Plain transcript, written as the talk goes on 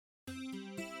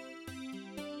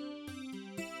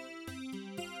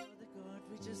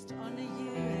just honor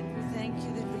you and we thank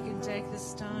you that we can take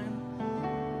this time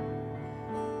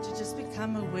to just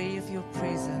become aware of your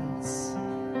presence.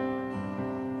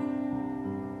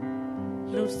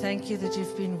 Lord, thank you that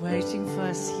you've been waiting for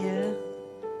us here.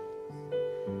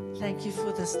 Thank you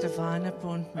for this divine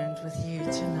appointment with you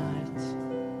tonight.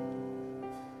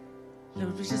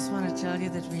 Lord, we just want to tell you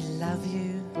that we love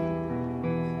you.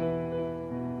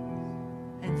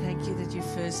 And thank you that you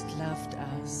first loved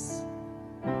us.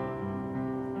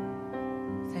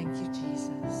 Thank you,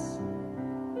 Jesus.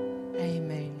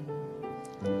 Amen.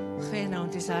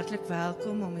 Goeienaand, is hartelijk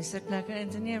welkom om die sitplekke in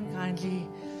te neem. Kindly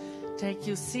take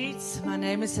your seats. My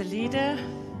name is Alida.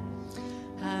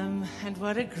 And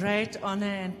what a great honor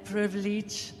and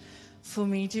privilege for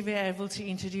me to be able to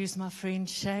introduce my friend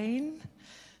Shane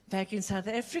back in South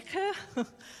Africa.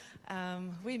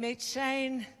 We met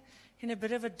Shane in a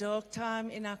bit of a dark time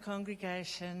in our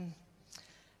congregation,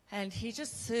 and he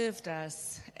just served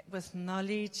us with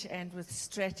knowledge and with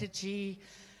strategy,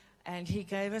 and he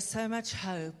gave us so much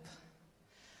hope.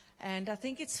 And I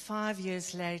think it's 5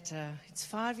 years later. It's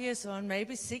 5 years on,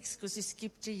 maybe 6, because he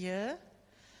skipped a year.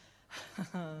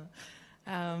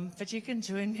 But you can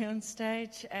join me on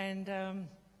stage. And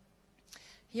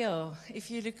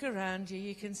if you look around you,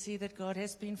 you can see that God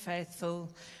has been faithful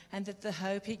and that the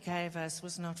hope he gave us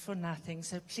was not for nothing.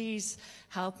 So please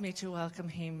help me to welcome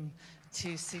him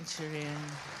to Centurion.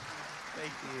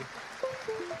 Thank you.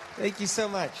 Thank you so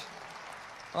much.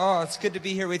 Oh, it's good to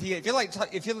be here with you. If you'd like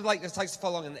to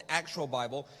follow along in the actual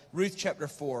Bible, Ruth chapter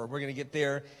 4, we're going to get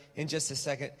there in just a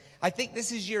second. I think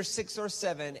this is year 6 or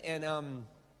 7, and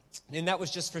that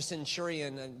was just for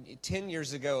Centurion. 11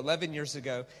 years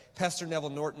ago, Pastor Neville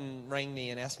Norton rang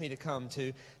me and asked me to come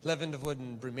to Levin of Wood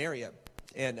in Brumaria.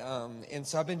 And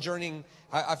so I've been journeying.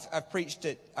 I've preached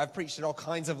at all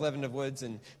kinds of Levin of Woods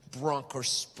and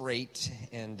Bronkhorstspruit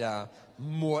and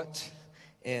Mort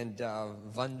and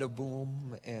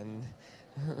Vanderboom and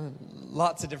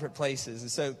lots of different places.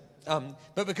 And so,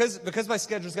 but because my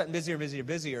schedule's gotten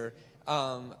busier,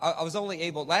 I was only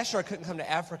able. Last year I couldn't come to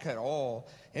Africa at all,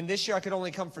 and this year I could only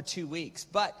come for 2 weeks.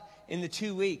 But in the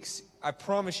 2 weeks, I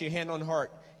promise you, hand on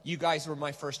heart, you guys were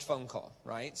my first phone call,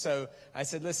 right? So I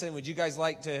said, listen, would you guys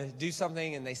like to do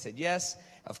something? And they said yes,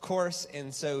 of course.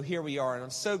 And so here we are, and I'm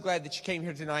so glad that you came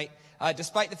here tonight.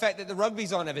 Despite the fact that the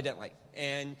rugby's on, evidently,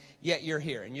 and yet you're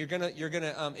here, and you're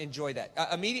gonna enjoy that.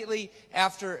 Immediately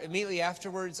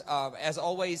afterwards, as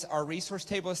always, our resource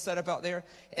table is set up out there.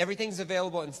 Everything's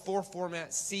available in 4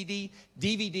 formats: CD,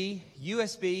 DVD,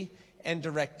 USB, and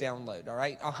direct download. All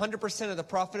right, 100% of the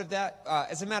profit of that.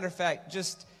 As a matter of fact,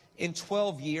 just in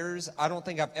 12 years, I don't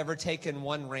think I've ever taken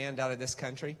 1 rand out of this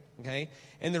country. Okay,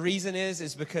 and the reason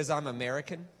is because I'm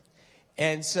American,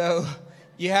 and so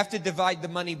you have to divide the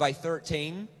money by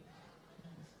 13,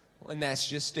 and that's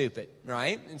just stupid,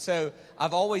 right? And so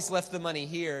I've always left the money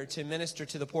here to minister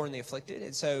to the poor and the afflicted.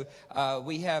 And so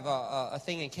we have a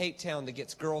thing in Cape Town that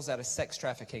gets girls out of sex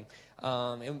trafficking.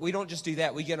 And we don't just do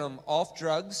that. We get them off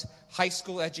drugs, high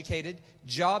school educated,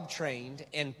 job trained,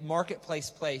 and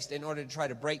marketplace placed in order to try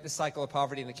to break the cycle of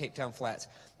poverty in the Cape Town Flats.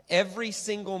 Every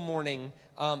single morning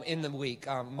in the week,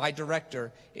 my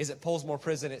director is at Polesmore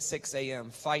Prison at 6 a.m.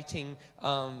 fighting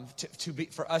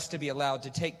for us to be allowed to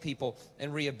take people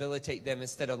and rehabilitate them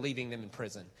instead of leaving them in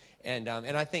prison. And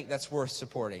I think that's worth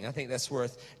supporting. I think that's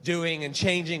worth doing and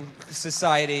changing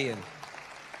society.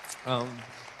 And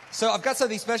so I've got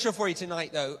something special for you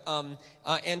tonight, though,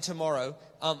 and tomorrow.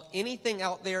 Anything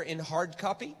out there in hard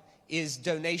copy is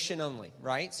donation only,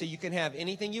 right? So you can have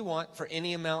anything you want for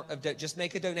any amount of, just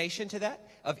make a donation to that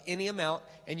of any amount,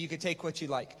 and you could take what you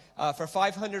like. For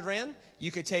 500 Rand,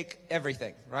 you could take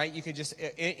everything, right? You could just,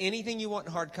 anything you want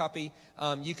in hard copy,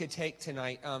 you could take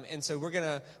tonight. And so we're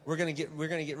gonna get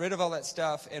rid of all that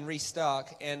stuff and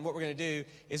restock. And what we're gonna do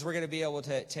is we're gonna be able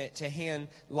to hand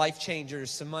Life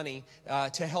Changers some money,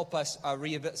 to help us,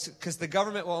 because the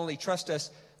government will only trust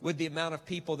us with the amount of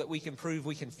people that we can prove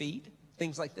we can feed.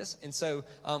 Things like this, and so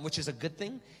which is a good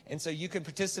thing. And so you can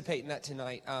participate in that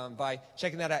tonight by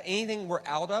checking that out. Anything we're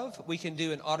out of, we can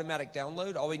do an automatic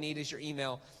download. All we need is your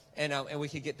email, and we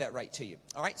can get that right to you.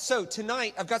 All right, so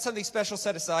tonight I've got something special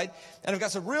set aside, and I've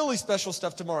got some really special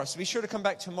stuff tomorrow, so be sure to come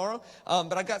back tomorrow.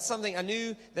 But I've got something. I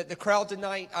knew that the crowd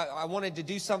tonight, I wanted to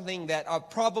do something that I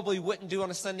probably wouldn't do on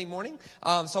a Sunday morning.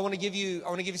 So I want to give you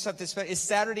something special. It's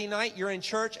Saturday night, you're in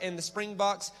church, and the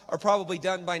Springboks are probably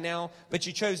done by now, but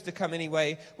you chose to come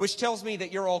anyway, which tells me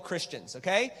that you're all Christians,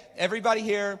 okay? Everybody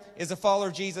here is a follower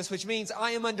of Jesus, which means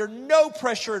I am under no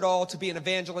pressure at all to be an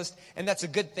evangelist, and that's a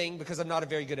good thing because I'm not a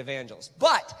very good evangelist.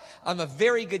 But I'm a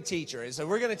very good teacher. And so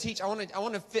we're going to teach. I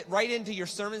want to fit right into your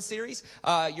sermon series.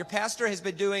 Your pastor has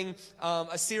been doing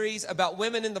a series about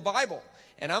women in the Bible.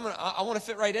 And I want to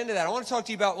fit right into that. I want to talk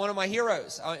to you about one of my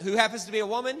heroes, who happens to be a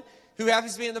woman, who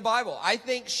happens to be in the Bible. I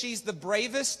think she's the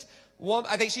bravest woman.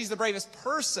 I think she's the bravest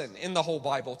person in the whole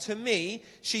Bible. To me,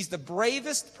 she's the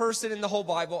bravest person in the whole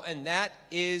Bible, and that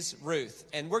is Ruth.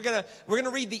 And we're gonna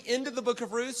read the end of the book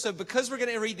of Ruth. So because we're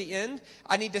gonna read the end,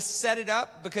 I need to set it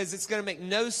up because it's gonna make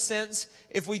no sense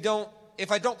if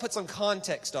I don't put some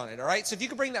context on it, all right? So if you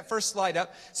could bring that first slide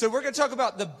up. So we're going to talk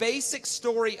about the basic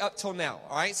story up till now,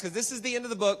 all right? Because this is the end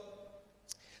of the book.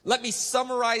 Let me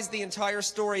summarize the entire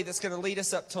story that's going to lead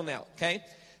us up till now, okay?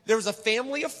 There was a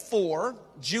family of 4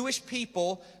 Jewish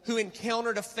people who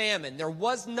encountered a famine. There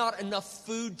was not enough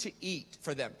food to eat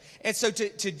for them. And so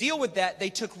to deal with that,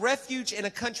 they took refuge in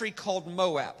a country called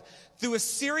Moab. Through a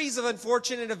series of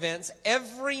unfortunate events,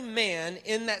 every man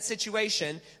in that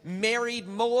situation married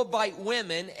Moabite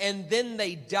women, and then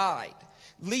they died,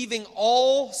 leaving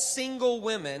all single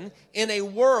women in a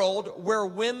world where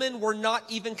women were not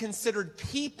even considered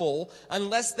people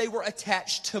unless they were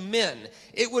attached to men.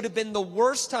 It would have been the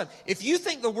worst time. If you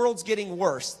think the world's getting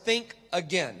worse, think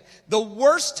again. The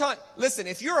worst time. Listen,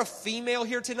 if you're a female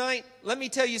here tonight, let me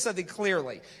tell you something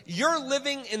clearly. You're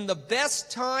living in the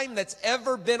best time that's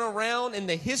ever been around in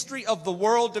the history of the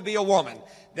world to be a woman.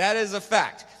 That is a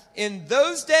fact. In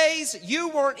those days, you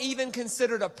weren't even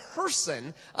considered a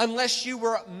person unless you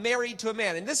were married to a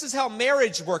man. And this is how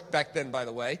marriage worked back then, by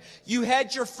the way. You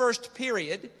had your first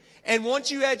period. And once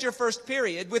you had your first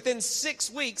period, within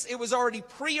 6 weeks, it was already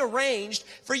prearranged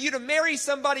for you to marry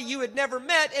somebody you had never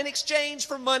met in exchange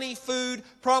for money, food,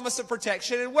 promise of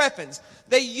protection, and weapons.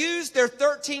 They used their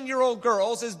 13-year-old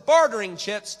girls as bartering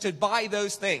chips to buy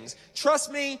those things.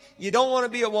 Trust me, you don't want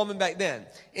to be a woman back then.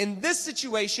 In this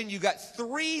situation, you got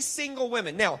 3 single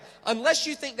women. Now, unless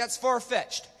you think that's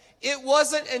far-fetched, it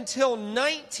wasn't until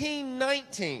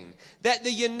 1919 that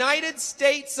the United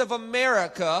States of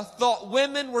America thought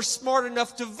women were smart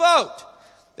enough to vote.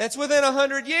 That's within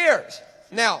 100 years.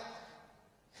 Now,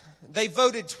 they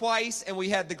voted twice and we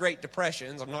had the Great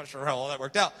Depressions. I'm not sure how all that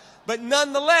worked out. But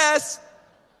nonetheless,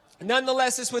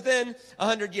 it's within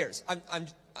 100 years.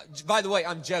 By the way,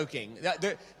 I'm joking.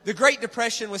 The Great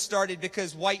Depression was started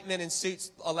because white men in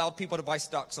suits allowed people to buy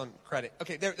stocks on credit.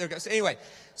 Okay, there we go. So anyway,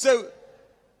 so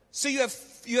you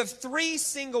have 3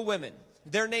 single women.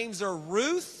 Their names are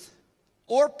Ruth,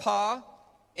 Orpah,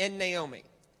 and Naomi.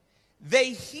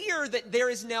 They hear that there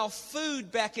is now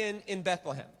food back in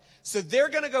Bethlehem. So they're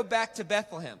going to go back to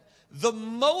Bethlehem. The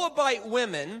Moabite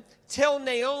women tell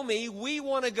Naomi, we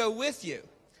want to go with you.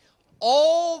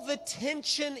 All the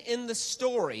tension in the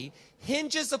story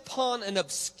hinges upon an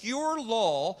obscure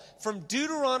law from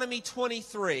Deuteronomy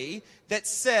 23 that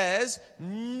says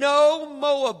no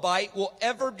Moabite will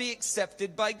ever be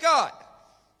accepted by God.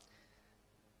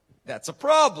 That's a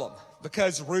problem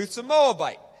because Ruth's a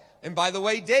Moabite. And by the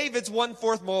way, David's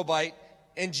 1/4 Moabite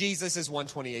and Jesus is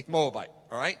 1/28 Moabite.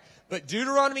 All right? But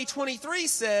Deuteronomy 23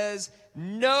 says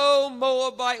no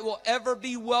Moabite will ever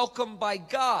be welcomed by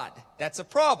God. That's a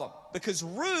problem because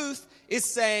Ruth is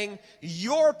saying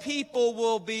your people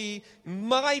will be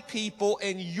my people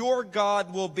and your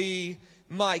God will be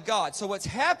my God. So what's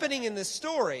happening in this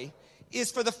story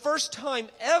is for the first time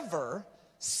ever,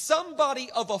 somebody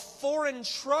of a foreign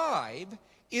tribe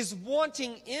is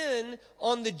wanting in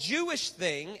on the Jewish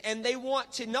thing, and they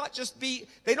want to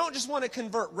they don't just want to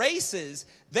convert races,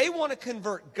 they want to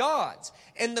convert gods.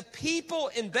 And the people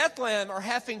in Bethlehem are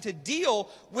having to deal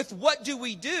with what do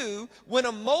we do when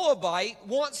a Moabite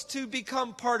wants to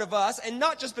become part of us, and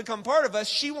not just become part of us,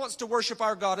 she wants to worship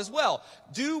our God as well.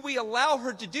 Do we allow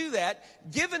her to do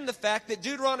that, given the fact that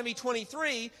Deuteronomy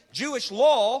 23, Jewish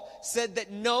law, said that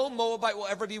no Moabite will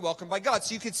ever be welcomed by God?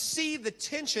 So you could see the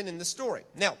tension in the story.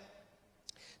 Now,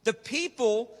 the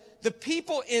people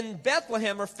in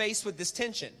Bethlehem are faced with this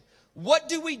tension. What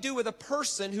do we do with a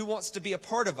person who wants to be a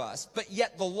part of us, but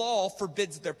yet the law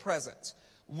forbids their presence?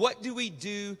 What do we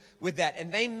do with that?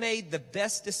 And they made the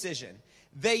best decision.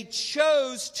 They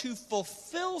chose to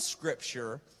fulfill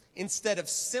Scripture instead of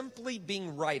simply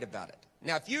being right about it.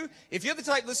 Now, if you're the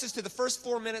type who listens to the first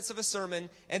 4 minutes of a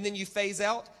sermon and then you phase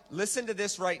out, listen to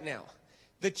this right now.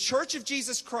 The Church of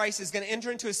Jesus Christ is going to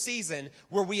enter into a season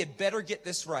where we had better get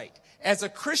this right. As a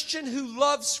Christian who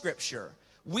loves Scripture,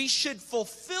 we should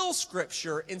fulfill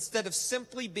Scripture instead of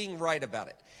simply being right about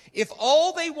it. If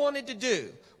all they wanted to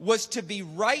do was to be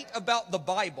right about the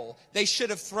Bible, they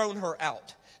should have thrown her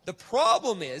out. The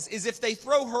problem is if they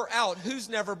throw her out, who's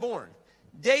never born?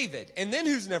 David. And then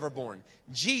who's never born?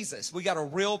 Jesus, we got a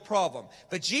real problem.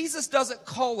 But Jesus doesn't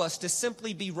call us to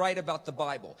simply be right about the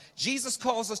Bible. Jesus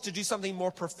calls us to do something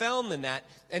more profound than that,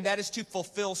 and that is to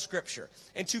fulfill Scripture.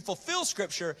 And to fulfill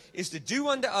Scripture is to do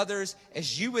unto others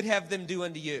as you would have them do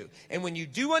unto you. And when you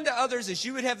do unto others as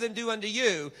you would have them do unto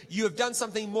you, you have done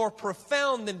something more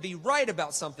profound than be right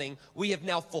about something. We have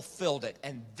now fulfilled it,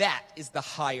 and that is the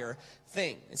higher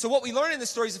thing. And so what we learn in this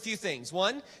story is a few things.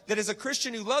 One, that as a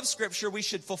Christian who loves Scripture, we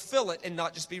should fulfill it and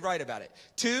not just be right about it.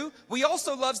 Two, we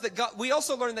also learn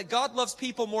that God loves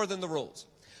people more than the rules.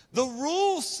 The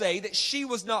rules say that she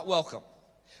was not welcome.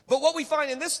 But what we find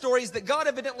in this story is that God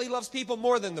evidently loves people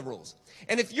more than the rules.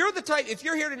 And if you're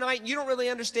here tonight and you don't really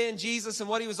understand Jesus and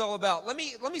what he was all about, let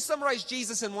me summarize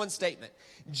Jesus in one statement.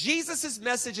 Jesus'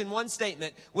 message in one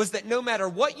statement was that no matter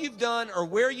what you've done or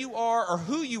where you are or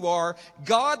who you are,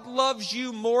 God loves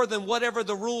you more than whatever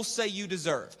the rules say you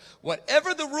deserve.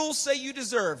 Whatever the rules say you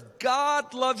deserve,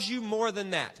 God loves you more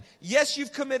than that. Yes,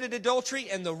 you've committed adultery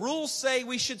and the rules say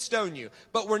we should stone you,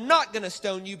 but we're not going to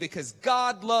stone you because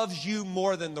God loves you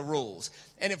more than the rules.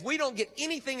 And if we don't get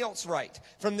anything else right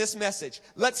from this message,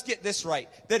 let's get this right.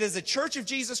 That as a Church of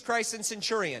Jesus Christ in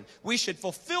Centurion, we should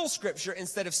fulfill Scripture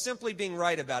instead of simply being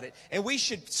right about it. And we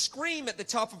should scream at the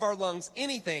top of our lungs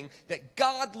anything that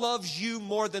God loves you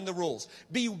more than the rules.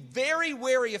 Be very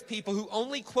wary of people who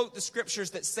only quote the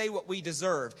Scriptures that say what we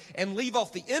deserve and leave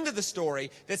off the end of the story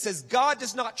that says God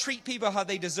does not treat people how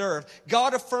they deserve.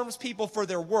 God affirms people for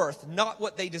their worth, not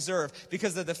what they deserve,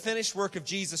 because of the finished work of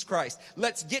Jesus Christ.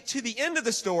 Let's get to the end of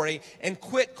the story and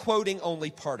quit quoting only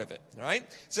part of it. All right?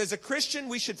 So as a Christian,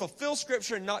 we should fulfill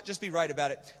Scripture and not just be right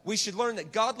about it. We should learn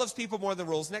that God loves people more than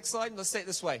rules. Next slide. Let's say it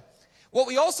this way. What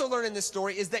we also learn in this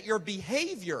story is that your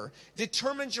behavior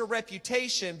determines your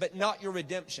reputation, but not your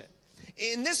redemption.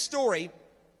 In this story,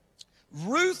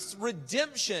 Ruth's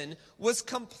redemption was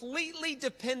completely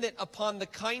dependent upon the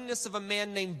kindness of a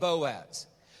man named Boaz.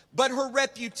 But her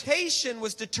reputation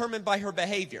was determined by her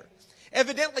behavior.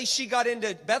 Evidently, she got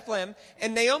into Bethlehem,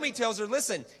 and Naomi tells her,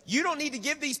 listen, you don't need to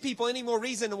give these people any more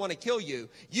reason to want to kill you.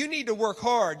 You need to work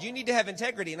hard. You need to have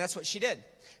integrity, and that's what she did.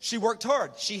 She worked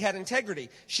hard. She had integrity.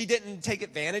 She didn't take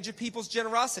advantage of people's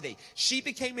generosity. She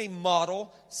became a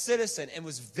model citizen and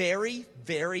was very,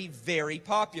 very, very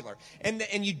popular.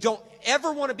 And you don't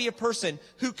ever want to be a person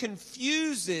who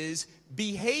confuses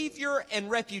behavior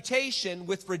and reputation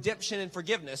with redemption and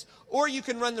forgiveness. Or you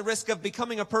can run the risk of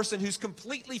becoming a person who's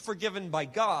completely forgiven by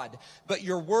God, but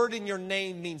your word and your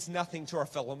name means nothing to our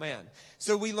fellow man.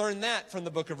 So we learn that from the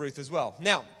book of Ruth as well.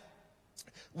 Now,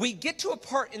 we get to a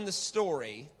part in the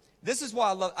story. This is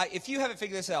why if you haven't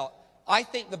figured this out, I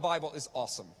think the Bible is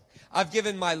awesome. I've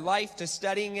given my life to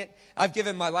studying it. I've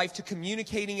given my life to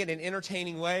communicating it in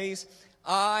entertaining ways.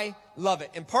 I love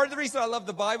it. And part of the reason I love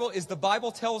the Bible is the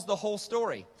Bible tells the whole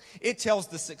story. It tells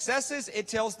the successes. It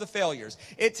tells the failures.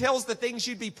 It tells the things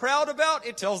you'd be proud about.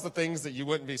 It tells the things that you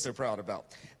wouldn't be so proud about.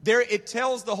 It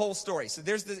tells the whole story. So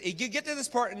you get to this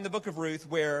part in the book of Ruth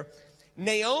where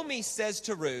Naomi says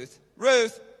to Ruth,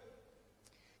 Ruth,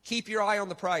 keep your eye on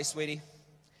the prize, sweetie.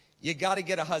 You got to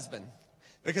get a husband.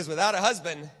 Because without a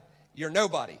husband, you're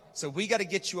nobody. So we got to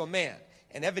get you a man.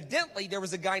 And evidently, there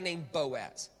was a guy named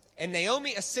Boaz. And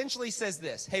Naomi essentially says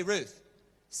this, hey, Ruth,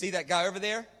 see that guy over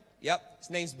there? Yep, his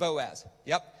name's Boaz.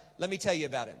 Yep, let me tell you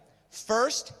about him.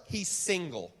 First, he's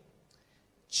single.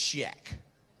 Check.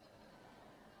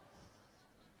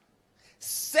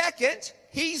 Second,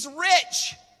 he's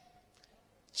rich.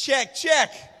 Check,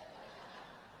 check.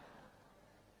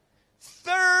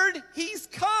 Third, he's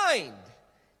kind.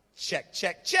 Check,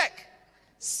 check, check.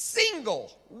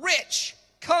 Single, rich,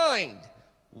 kind.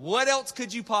 What else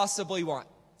could you possibly want?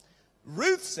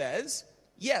 Ruth says,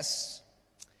 yes.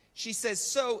 She says,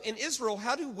 so in Israel,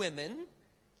 how do women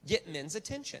get men's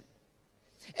attention?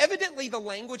 Evidently, the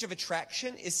language of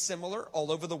attraction is similar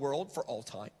all over the world for all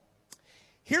time.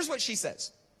 Here's what she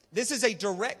says. This is a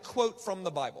direct quote from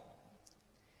the Bible.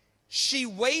 She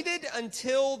waited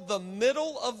until the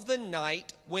middle of the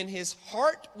night when his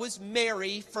heart was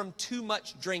merry from too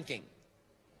much drinking.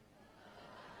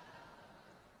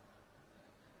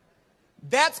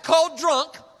 That's called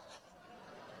drunk.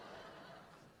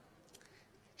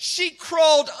 She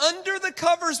crawled under the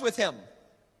covers with him.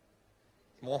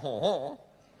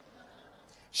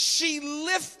 She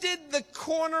lifted the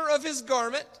corner of his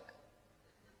garment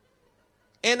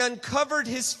and uncovered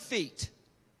his feet.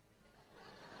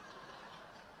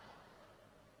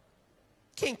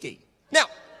 Kinky. Now,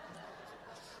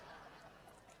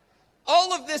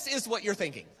 all of this is what you're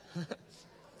thinking.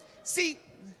 See,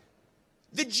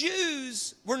 the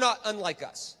Jews were not unlike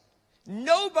us.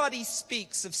 Nobody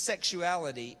speaks of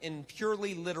sexuality in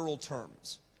purely literal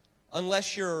terms.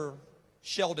 unless you're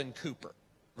Sheldon Cooper,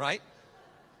 right?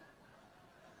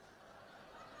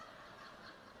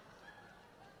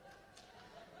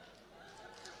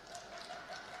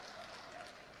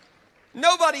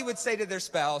 Nobody would say to their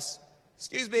spouse,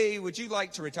 "Excuse me, would you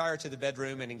like to retire to the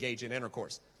bedroom and engage in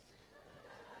intercourse?"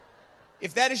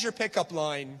 If that is your pickup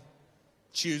line,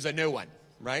 choose a new one,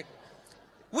 right?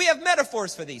 We have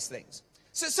metaphors for these things.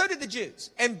 So did the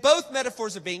Jews, and both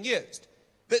metaphors are being used.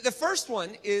 The first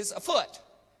one is a foot.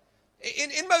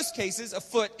 In most cases, a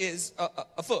foot is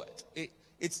a foot.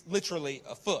 It's literally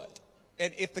a foot.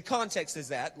 And if the context is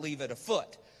that, leave it a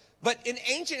foot. But in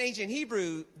ancient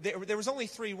Hebrew, there was only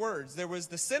three words. There was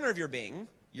the center of your being,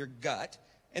 your gut,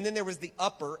 and then there was the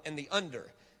upper and the under.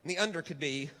 And the under could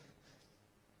be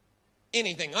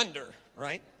anything under,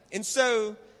 right? And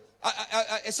so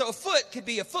a foot could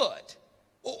be a foot,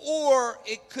 or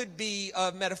it could be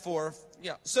a metaphor.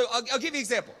 Yeah. So I'll give you an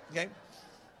example. Okay.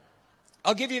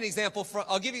 I'll give you an example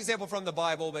from the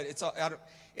Bible, but it's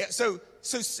so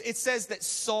it says that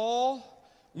Saul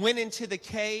went into the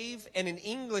cave, and in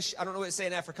English, I don't know what it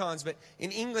says in Afrikaans, but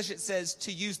in English it says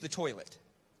to use the toilet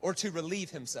or to relieve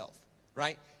himself,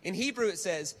 right? In Hebrew it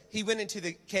says he went into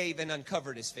the cave and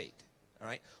uncovered his feet, all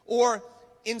right? Or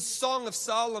in Song of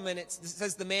Solomon it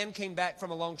says the man came back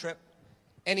from a long trip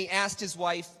and he asked his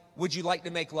wife, "Would you like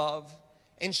to make love?"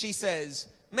 And she says,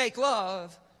 "Make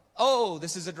love? Oh,"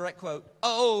 this is a direct quote,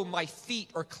 "Oh, my feet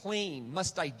are clean.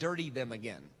 Must I dirty them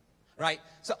again?" Right?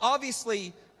 So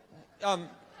obviously,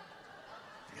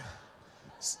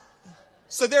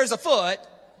 so there's a foot,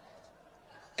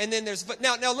 and then there's a foot.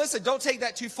 Now listen, don't take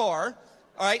that too far,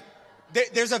 all right?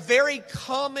 There's a very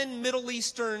common Middle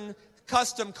Eastern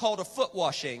custom called a foot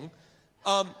washing.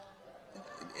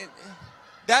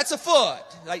 That's a foot,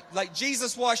 like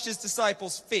Jesus washed his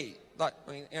disciples' feet. Like,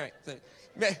 I mean, all right.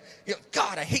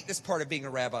 God, I hate this part of being a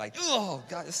rabbi. Oh,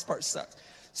 God, this part sucks.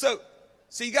 So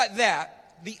you got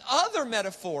that. The other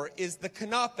metaphor is the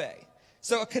kanape.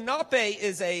 So a kanape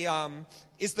is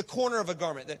the corner of a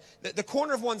garment. The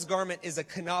corner of one's garment is a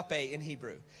kanape in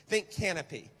Hebrew. Think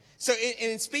canopy. So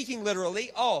in speaking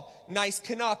literally, nice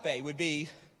kanape would be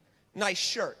nice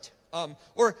shirt.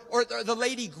 Or the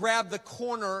lady grabbed the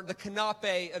corner, the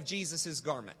kanape of Jesus's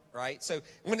garment, right? So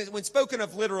when spoken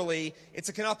of literally, it's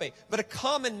a kanape. But a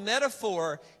common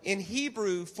metaphor in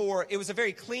Hebrew for it was a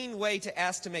very clean way to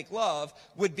ask to make love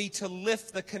would be to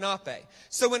lift the kanape.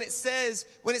 So when it says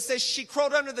she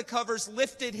crawled under the covers,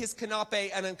 lifted his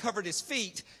kanape, and uncovered his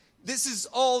feet, this is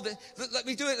all. Let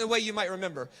me do it in the way you might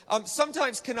remember.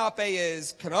 Sometimes kanape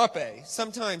is kanape.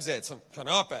 Sometimes it's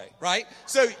kanape, right?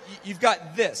 So you've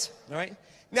got this, all right?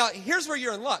 Now, here's where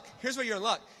you're in luck.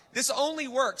 This only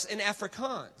works in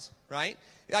Afrikaans, right?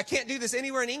 I can't do this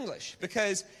anywhere in English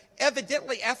because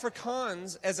evidently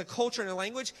Afrikaans as a culture and a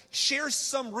language shares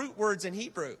some root words in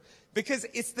Hebrew because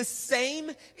it's the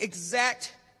same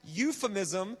exact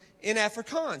euphemism in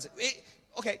Afrikaans.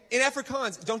 Okay, in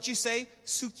Afrikaans, don't you say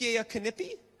 "Sukia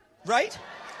kanipi," right?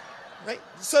 Right?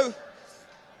 So,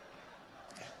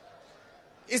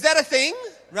 is that a thing?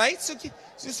 Right? Sukia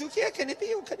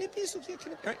kanipi, sukia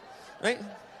kanipi,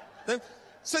 right?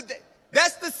 So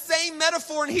that's the same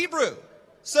metaphor in Hebrew.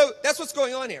 So that's what's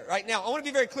going on here. Right now, I want to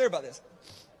be very clear about this.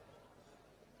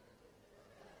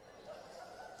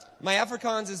 My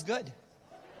Afrikaans is good.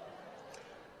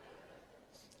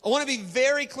 I want to be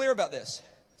very clear about this.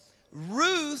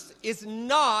 Ruth is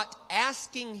not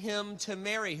asking him to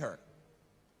marry her.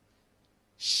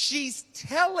 She's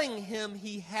telling him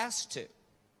he has to.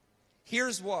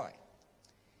 Here's why.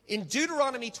 In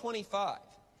Deuteronomy 25,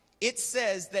 it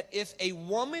says that if a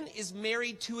woman is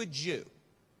married to a Jew,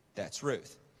 that's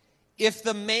Ruth, if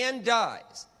the man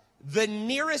dies, the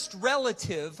nearest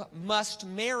relative must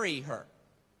marry her.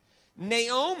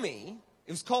 Naomi,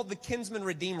 it was called the kinsman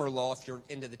redeemer law if you're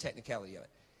into the technicality of it.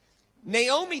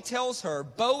 Naomi tells her,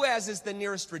 Boaz is the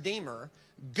nearest redeemer.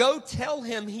 Go tell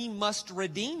him he must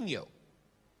redeem you.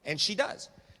 And she does.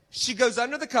 She goes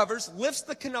under the covers, lifts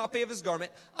the kanape of his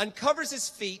garment, uncovers his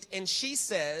feet, and she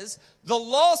says, the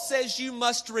law says you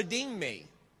must redeem me.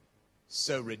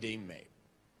 So redeem me.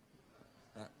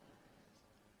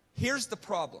 Here's the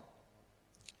problem.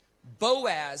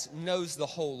 Boaz knows the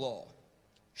whole law.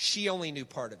 She only knew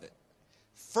part of it.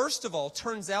 First of all,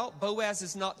 turns out Boaz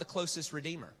is not the closest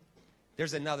redeemer.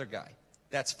 There's another guy.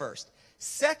 That's first.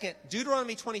 Second,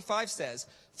 Deuteronomy 25 says,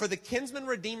 for the kinsman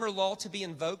redeemer law to be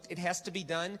invoked, it has to be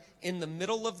done in the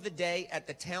middle of the day at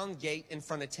the town gate in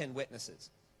front of 10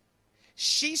 witnesses.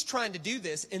 She's trying to do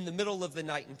this in the middle of the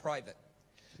night in private.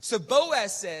 So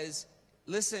Boaz says,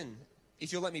 listen,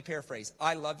 if you'll let me paraphrase,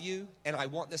 I love you and I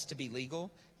want this to be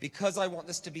legal. because I want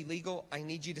this to be legal, I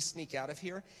need you to sneak out of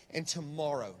here. And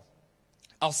tomorrow,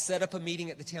 I'll set up a meeting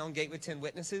at the town gate with 10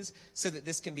 witnesses so that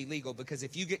this can be legal. Because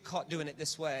if you get caught doing it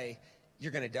this way,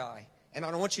 you're going to die. And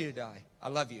I don't want you to die. I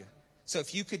love you. So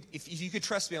if you could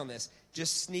trust me on this,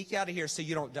 just sneak out of here so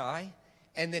you don't die.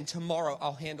 And then tomorrow,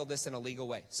 I'll handle this in a legal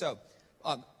way. So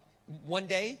one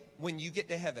day, when you get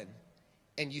to heaven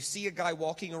and you see a guy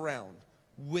walking around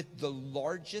with the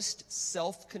largest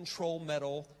self-control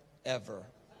medal ever,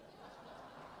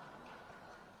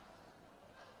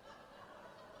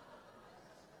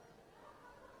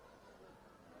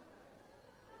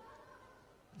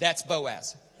 that's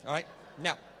Boaz, all right?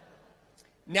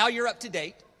 Now you're up to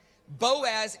date.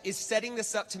 Boaz is setting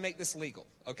this up to make this legal,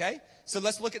 okay? So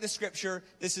let's look at the scripture.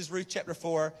 This is Ruth chapter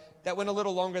 4. That went a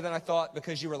little longer than I thought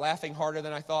because you were laughing harder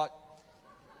than I thought.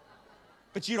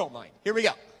 But you don't mind. Here we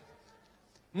go.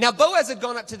 Now Boaz had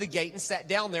gone up to the gate and sat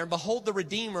down there, and behold, the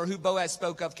Redeemer who Boaz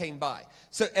spoke of came by.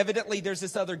 So evidently there's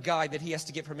this other guy that he has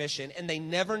to get permission, and they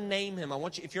never name him. I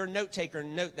want you, if you're a note taker,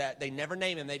 note that. They never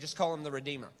name him. They just call him the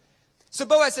Redeemer. So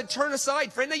Boaz said, turn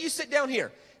aside, friend. Now you sit down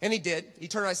here. And he did. He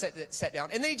turned around and sat down.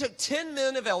 And then he took 10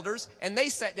 men of elders, and they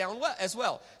sat down as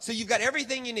well. So you've got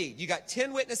everything you need. You got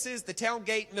 10 witnesses, the town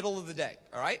gate, middle of the day.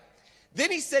 All right? Then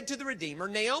he said to the Redeemer,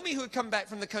 Naomi, who had come back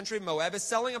from the country of Moab, is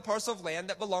selling a parcel of land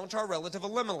that belonged to our relative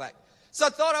Elimelech. So I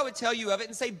thought I would tell you of it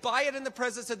and say, buy it in the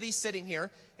presence of these sitting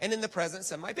here and in the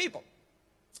presence of my people.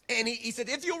 And he said,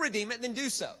 if you'll redeem it, then do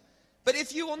so. But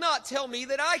if you will not, tell me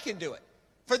that I can do it.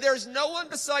 For there's no one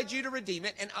beside you to redeem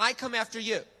it, and I come after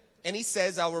you. And he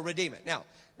says, I will redeem it. Now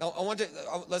I want to,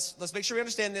 let's make sure we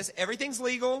understand this. Everything's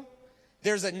legal.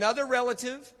 There's another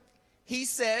relative. He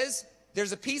says,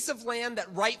 there's a piece of land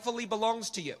that rightfully belongs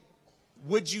to you.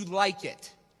 Would you like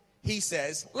it? He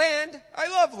says, land, I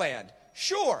love land.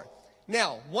 Sure.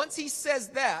 Now, once he says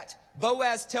that,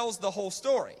 Boaz tells the whole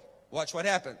story. Watch what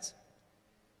happens.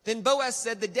 Then Boaz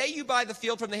said, the day you buy the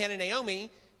field from the hand of Naomi,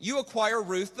 you acquire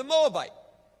Ruth the Moabite,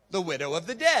 the widow of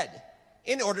the dead,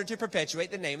 in order to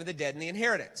perpetuate the name of the dead in the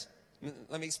inheritance.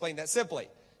 Let me explain that simply.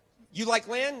 You like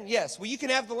land? Yes. Well, you can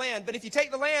have the land, but if you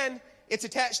take the land, it's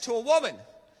attached to a woman.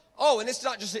 Oh, and it's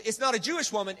not a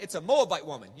Jewish woman, it's a Moabite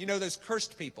woman. You know, those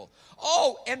cursed people.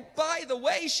 Oh, and by the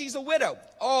way, she's a widow.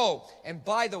 Oh, and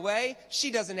by the way,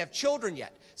 she doesn't have children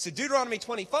yet. So Deuteronomy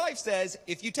 25 says,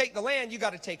 if you take the land, you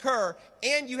got to take her,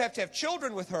 and you have to have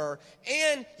children with her,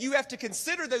 and you have to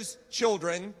consider those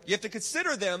children, you have to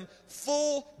consider them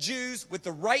full Jews with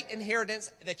the right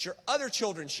inheritance that your other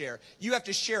children share. You have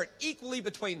to share it equally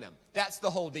between them. That's the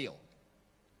whole deal.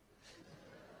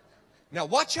 Now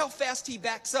watch how fast he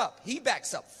backs up. He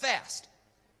backs up fast.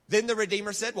 Then the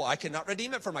Redeemer said, well, I cannot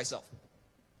redeem it for myself,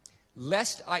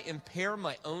 lest I impair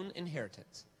my own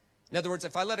inheritance. In other words,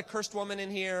 if I let a cursed woman in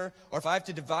here, or if I have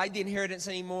to divide the inheritance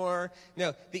anymore.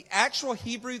 No, the actual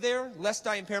Hebrew there, lest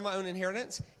I impair my own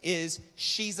inheritance, is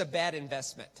she's a bad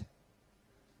investment.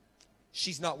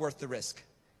 She's not worth the risk.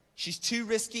 She's too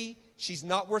risky. She's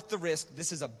not worth the risk.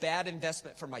 This is a bad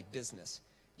investment for my business.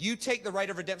 You take the right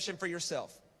of redemption for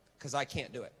yourself, because I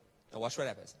can't do it. Now watch what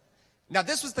happens. Now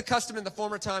this was the custom in the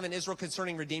former time in Israel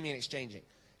concerning redeeming and exchanging.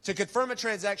 To confirm a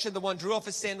transaction, the one drew off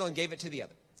his sandal and gave it to the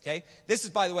other. Okay? This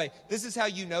is, by the way, this is how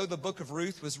you know the book of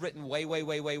Ruth was written way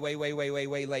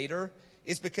later.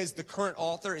 Is because the current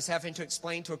author is having to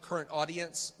explain to a current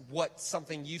audience what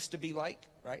something used to be like,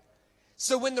 right?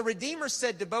 So when the Redeemer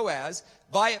said to Boaz,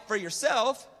 buy it for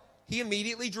yourself, he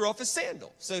immediately drew off his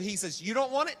sandal. So he says, you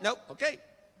don't want it? Nope. Okay.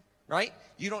 Right?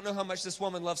 You don't know how much this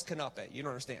woman loves canapé. You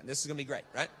don't understand. This is going to be great,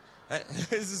 right?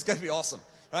 This is going to be awesome,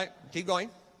 right? Keep going.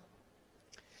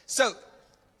 So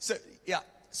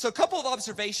a couple of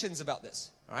observations about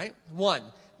this, all right? One,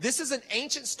 this is an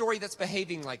ancient story that's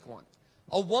behaving like one.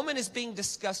 A woman is being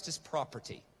discussed as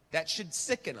property. That should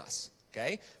sicken us,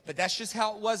 okay? But that's just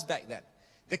how it was back then.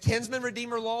 The kinsman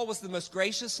redeemer law was the most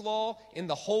gracious law in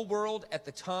the whole world at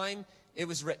the time it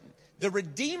was written. The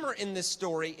Redeemer in this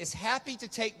story is happy to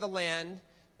take the land,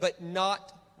 but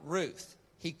not Ruth.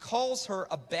 He calls her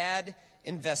a bad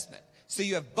investment. So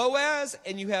you have Boaz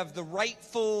and you have the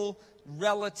rightful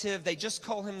relative. They just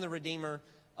call him the Redeemer.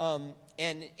 And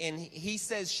he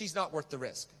says she's not worth the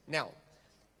risk. Now,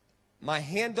 my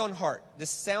hand on heart, this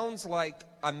sounds like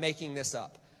I'm making this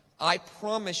up. I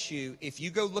promise you, if you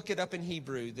go look it up in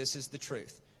Hebrew, this is the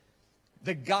truth.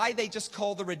 The guy they just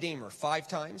call the Redeemer 5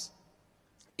 times,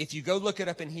 if you go look it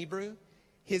up in Hebrew,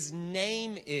 his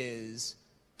name is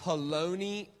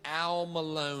Poloni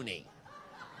Al-Maloni.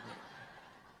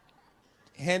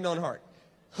 Hand on heart.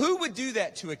 Who would do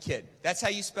that to a kid? That's how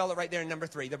you spell it right there in number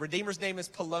 3. The Redeemer's name is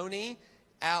Poloni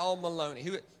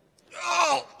Al-Maloni.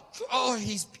 Oh,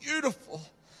 he's beautiful.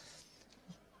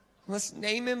 Let's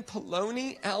name him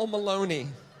Poloni Al Maloney.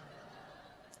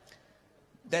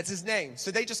 That's his name.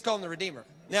 So they just call him the Redeemer.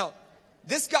 Now,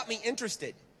 this got me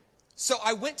interested. So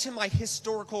I went to my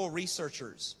historical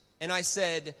researchers and I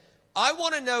said, I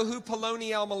want to know who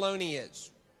Poloni Al Maloney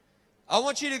is. I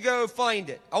want you to go find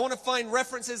it. I want to find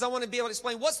references. I want to be able to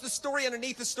explain what's the story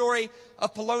underneath the story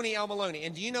of Poloni Al Maloney.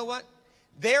 And do you know what?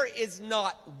 There is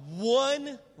not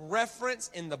one reference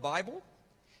in the Bible.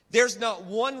 There's not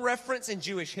one reference in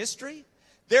Jewish history.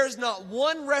 There's not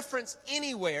one reference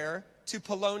anywhere to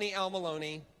Poloni Al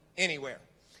Maloney anywhere.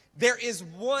 There is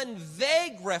one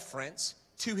vague reference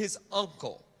to his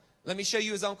uncle. Let me show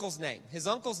you his uncle's name. His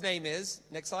uncle's name is,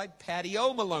 next slide, Paddy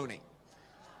O'Maloney.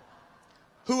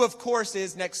 Who, of course,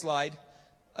 is, next slide,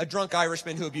 a drunk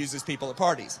Irishman who abuses people at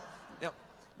parties. Now,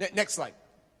 next slide.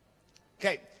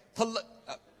 Okay,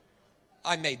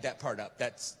 I made that part up.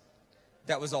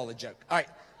 That was all a joke. All right.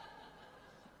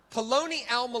 Poloni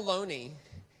Al Maloney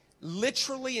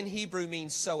literally in Hebrew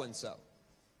means so-and-so.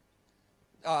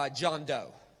 John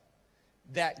Doe.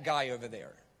 That guy over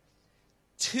there.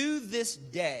 To this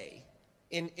day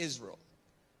in Israel,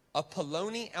 a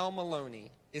Poloni Al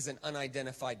Maloney is an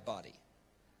unidentified body.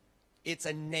 It's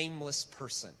a nameless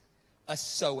person, a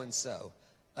so-and-so,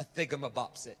 a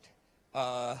thigamabopsit.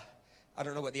 I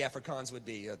don't know what the Afrikaans would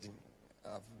be.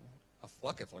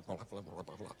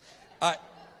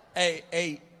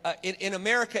 In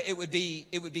America, it would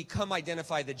be come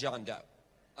identify the John Doe.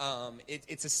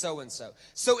 It's a so-and-so.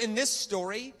 So in this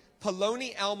story,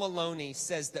 Poloni Al Maloney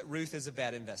says that Ruth is a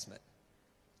bad investment.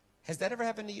 Has that ever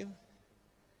happened to you?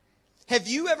 Have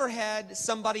you ever had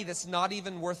somebody that's not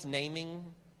even worth naming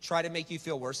try to make you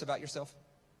feel worse about yourself?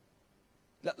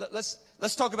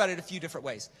 Let's talk about it a few different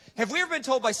ways. Have we ever been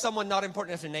told by someone not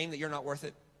important enough to name that you're not worth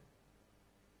it?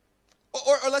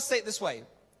 Or let's say it this way,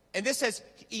 and this has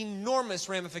enormous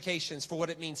ramifications for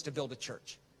what it means to build a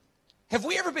church. Have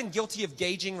we ever been guilty of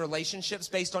gauging relationships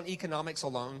based on economics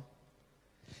alone?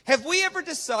 Have we ever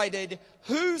decided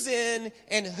who's in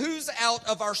and who's out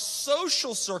of our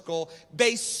social circle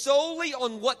based solely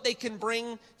on what they can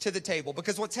bring to the table?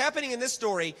 Because what's happening in this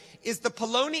story is the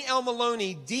Poloni Al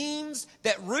Maloney deems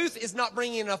that Ruth is not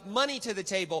bringing enough money to the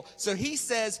table, so he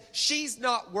says she's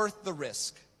not worth the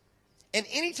risk. And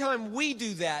anytime we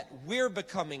do that, we're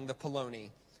becoming the Poloni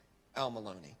Al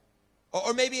Maloney.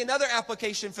 Or maybe another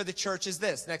application for the church is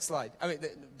this. Next slide.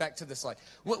 Back to this slide.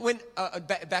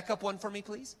 Back up one for me,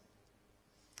 please.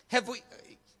 Have we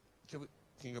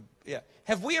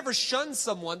ever shunned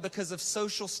someone because of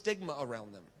social stigma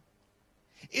around them?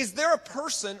 Is there a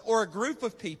person or a group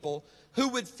of people who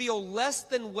would feel less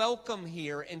than welcome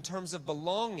here in terms of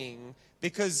belonging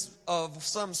because of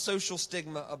some social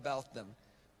stigma about them?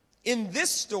 In this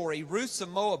story, Ruth's a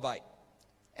Moabite,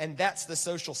 and that's the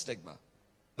social stigma.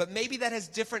 But maybe that has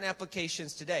different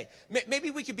applications today.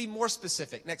 Maybe we could be more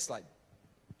specific. Next slide.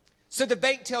 So the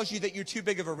bank tells you that you're too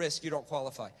big of a risk, you don't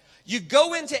qualify. You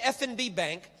go into F&B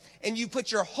Bank and you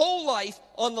put your whole life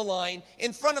on the line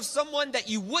in front of someone that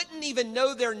you wouldn't even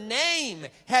know their name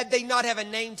had they not have a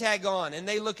name tag on. And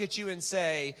they look at you and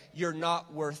say, you're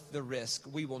not worth the risk.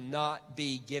 We will not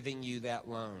be giving you that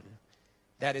loan.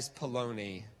 That is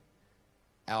Poloni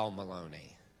Al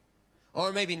Maloney.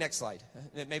 Or maybe next slide.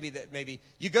 Maybe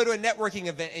you go to a networking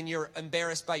event and you're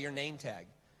embarrassed by your name tag.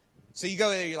 So you go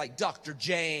there, you're like Dr.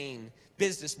 Jane,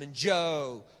 businessman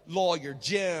Joe, lawyer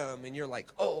Jim, and you're like,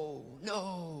 oh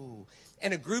no.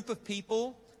 And a group of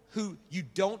people who you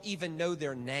don't even know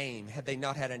their name, had they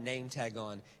not had a name tag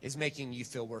on, is making you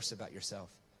feel worse about yourself.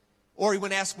 Or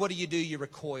when asked, what do, you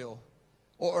recoil.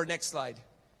 Or next slide.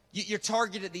 You're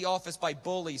targeted at the office by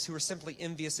bullies who are simply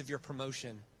envious of your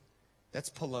promotion. That's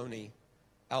Poloni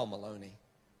Al Maloney.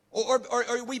 Or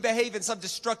we behave in some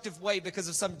destructive way because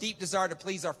of some deep desire to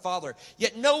please our Father,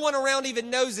 yet no one around even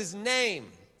knows his name.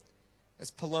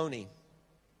 That's Poloni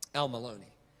Al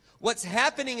Maloney. What's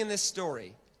happening in this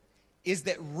story is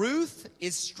that Ruth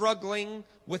is struggling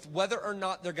with whether or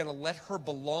not they're going to let her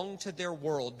belong to their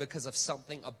world because of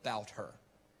something about her.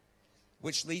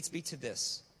 Which leads me to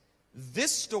this.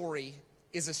 This story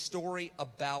is a story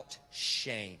about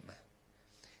shame.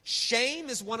 Shame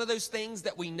is one of those things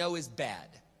that we know is bad.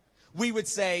 We would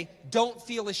say, don't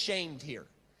feel ashamed here.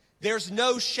 There's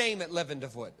no shame at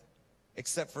Levendevoort,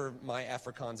 except for my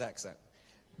Afrikaans accent.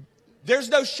 There's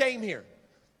no shame here.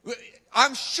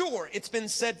 I'm sure it's been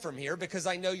said from here because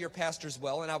I know your pastors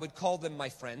well, and I would call them my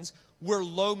friends. We're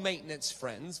low-maintenance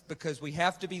friends because we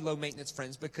have to be low-maintenance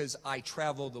friends because I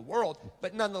travel the world,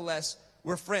 but nonetheless,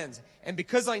 we're friends. And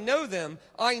because I know them,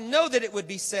 I know that it would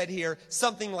be said here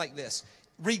something like this.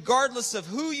 regardless of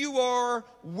who you are,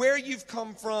 where you've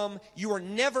come from, you are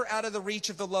never out of the reach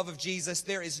of the love of Jesus.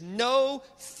 There is no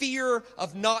fear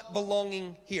of not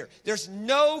belonging here. There's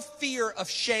no fear of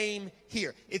shame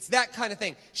here. It's that kind of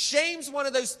thing. Shame's one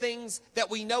of those things that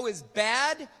we know is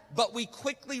bad, but we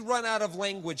quickly run out of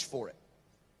language for it.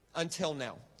 Until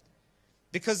now.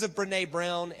 Because of Brené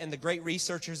Brown and the great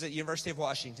researchers at the University of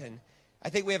Washington, I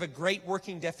think we have a great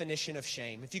working definition of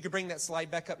shame. If you could bring that slide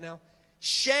back up now.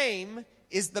 Shame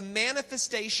is the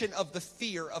manifestation of the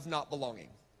fear of not belonging.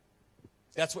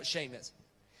 That's what shame is.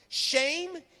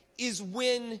 Shame is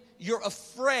when you're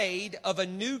afraid of a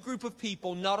new group of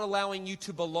people not allowing you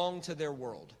to belong to their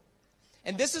world.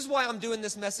 And this is why I'm doing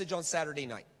this message on Saturday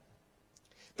night.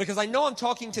 Because I know I'm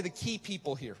talking to the key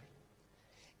people here.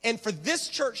 And for this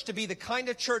church to be the kind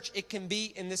of church it can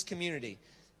be in this community,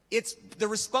 it's the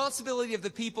responsibility of the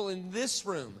people in this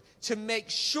room to make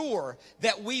sure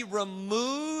that we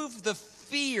remove the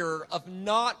fear of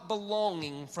not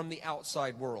belonging from the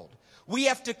outside world. We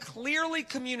have to clearly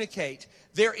communicate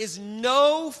there is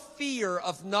no fear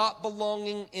of not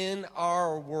belonging in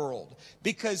our world.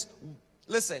 Because,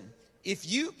 listen,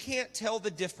 if you can't tell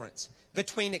the difference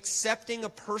between accepting a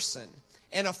person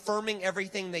and affirming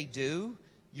everything they do,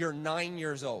 you're 9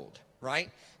 years old, right?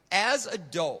 As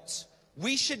adults,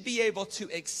 we should be able to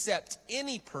accept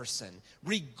any person,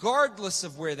 regardless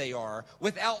of where they are,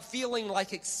 without feeling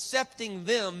like accepting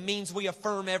them means we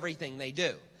affirm everything they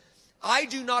do. I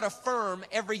do not affirm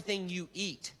everything you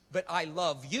eat, but I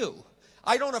love you.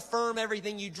 I don't affirm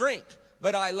everything you drink,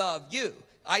 but I love you.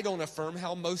 I don't affirm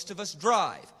how most of us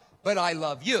drive, but I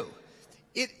love you.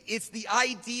 It's the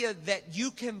idea that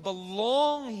you can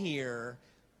belong here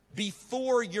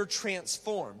before you're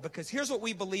transformed. Because here's what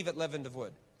we believe at Leavened of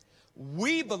Wood.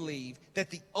 We believe that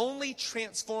the only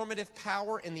transformative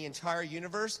power in the entire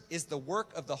universe is the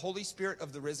work of the Holy Spirit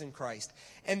of the risen Christ.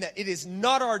 And that it is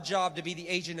not our job to be the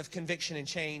agent of conviction and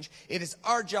change. It is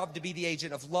our job to be the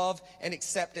agent of love and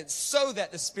acceptance so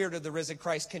that the Spirit of the risen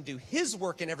Christ can do His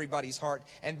work in everybody's heart.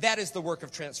 And that is the work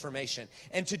of transformation.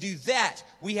 And to do that,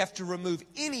 we have to remove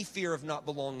any fear of not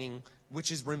belonging,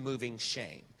 which is removing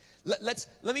shame.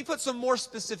 Let me put some more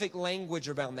specific language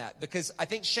around that, because I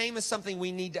think shame is something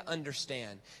we need to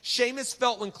understand. Shame is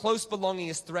felt when close belonging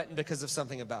is threatened because of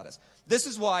something about us. This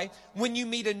is why when you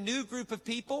meet a new group of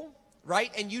people,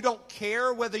 right, and you don't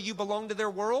care whether you belong to their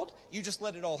world, you just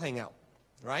let it all hang out,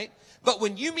 right? But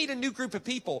when you meet a new group of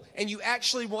people and you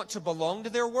actually want to belong to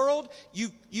their world,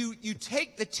 you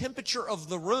take the temperature of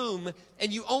the room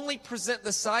and you only present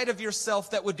the side of yourself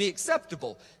that would be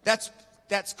acceptable. That's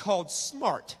called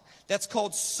smart. That's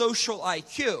called social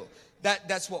IQ.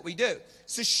 That's what we do.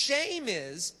 So shame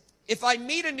is if I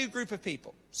meet a new group of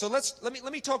people. So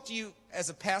let me talk to you as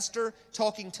a pastor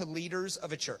talking to leaders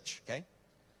of a church, okay?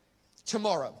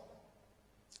 Tomorrow,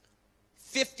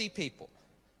 50 people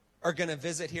are going to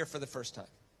visit here for the first time.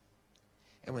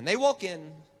 And when they walk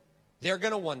in, they're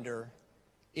going to wonder,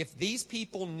 if these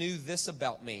people knew this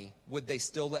about me, would they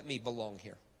still let me belong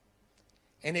here?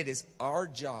 And it is our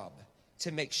job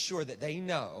to make sure that they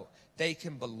know they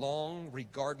can belong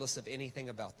regardless of anything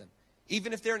about them.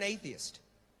 Even if they're an atheist.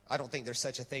 I don't think there's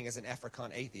such a thing as an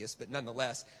African atheist, but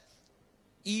nonetheless,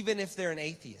 even if they're an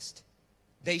atheist,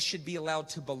 they should be allowed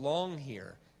to belong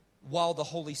here while the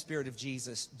Holy Spirit of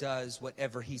Jesus does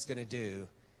whatever He's going to do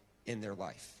in their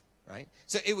life, right?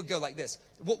 So it would go like this.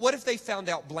 What if they found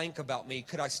out blank about me?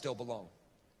 Could I still belong?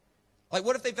 Like,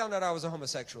 what if they found out I was a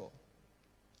homosexual?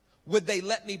 Would they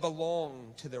let me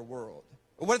belong to their world?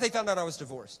 Or what if they found out I was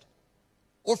divorced?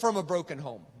 Or from a broken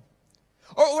home?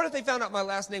 Or what if they found out my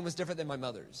last name was different than my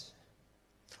mother's?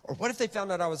 Or what if they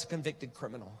found out I was a convicted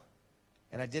criminal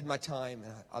and I did my time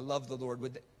and I love the Lord?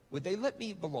 Would they let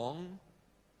me belong?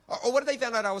 Or what if they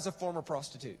found out I was a former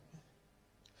prostitute?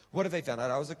 What if they found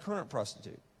out I was a current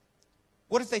prostitute?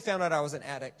 What if they found out I was an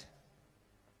addict?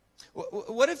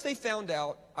 What if they found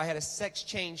out I had a sex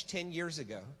change 10 years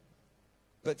ago,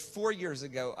 but 4 years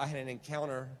ago I had an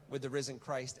encounter with the risen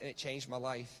Christ and it changed my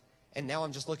life, and now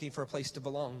I'm just looking for a place to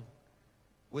belong?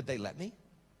 Would they let me?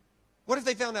 What if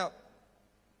they found out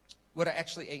what I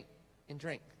actually ate and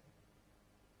drank?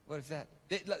 What if that?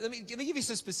 Let me give you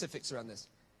some specifics around this.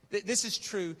 This is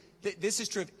true. This is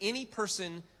true of any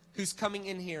person who's coming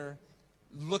in here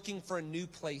looking for a new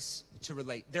place to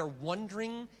relate. They're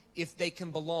wondering if they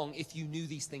can belong if you knew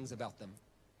these things about them.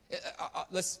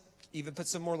 Let's even put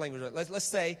some more language on it. Let's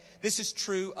say this is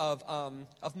true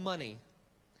of money.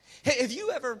 Hey, have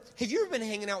you ever been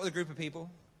hanging out with a group of people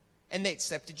and they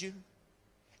accepted you?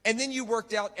 And then you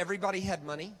worked out everybody had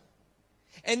money?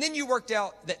 And then you worked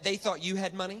out that they thought you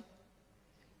had money?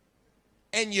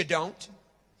 And you don't?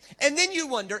 And then you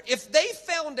wonder, if they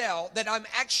found out that I'm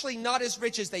actually not as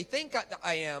rich as they think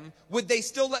I am, would they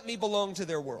still let me belong to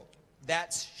their world?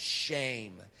 That's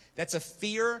shame. That's a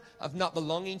fear of not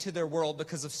belonging to their world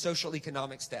because of social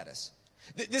economic status.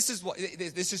 This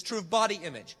is true of body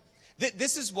image.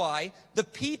 This is why the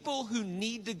people who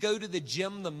need to go to the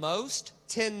gym the most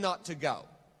tend not to go,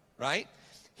 right?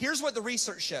 Here's what the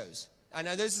research shows. I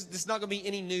know this is not going to be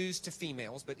any news to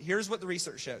females, but here's what the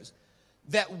research shows.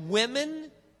 That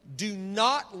women do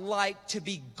not like to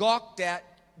be gawked at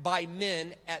by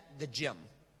men at the gym,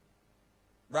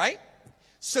 right?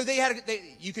 So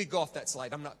you could go off that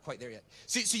slide. I'm not quite there yet.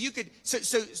 So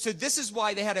this is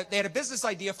why they had a business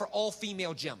idea for all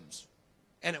female gyms,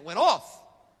 and it went off.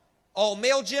 All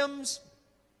male gyms,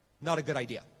 not a good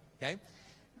idea. Okay,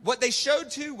 what they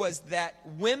showed too was that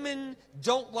women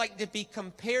don't like to be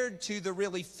compared to the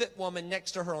really fit woman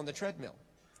next to her on the treadmill,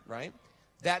 right?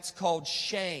 That's called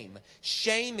shame.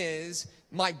 Shame is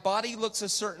my body looks a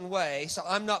certain way, so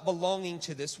I'm not belonging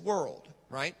to this world,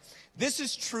 right? This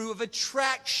is true of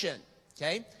attraction,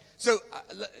 okay? So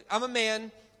I'm a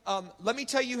man. Let me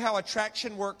tell you how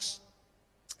attraction works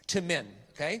to men,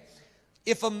 okay?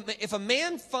 If a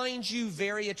man finds you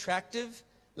very attractive,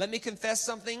 let me confess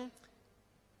something,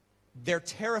 they're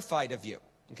terrified of you,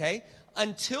 okay?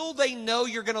 Until they know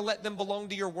you're going to let them belong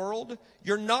to your world,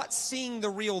 you're not seeing the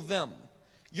real them.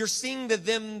 You're seeing the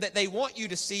them that they want you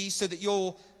to see so that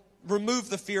you'll remove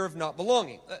the fear of not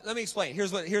belonging. Let me explain.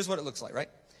 Here's what it looks like, right?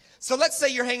 So let's say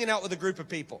you're hanging out with a group of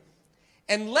people.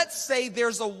 And let's say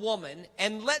there's a woman,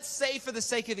 and let's say for the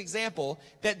sake of example,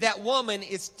 that woman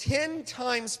is 10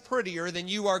 times prettier than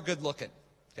you are good looking,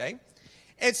 okay?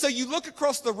 And so you look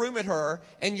across the room at her,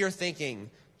 and you're thinking,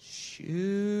 shoot,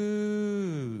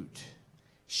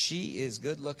 she is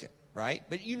good looking, right?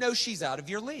 But you know she's out of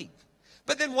your league.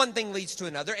 But then one thing leads to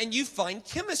another, and you find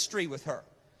chemistry with her.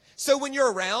 So when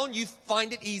you're around, you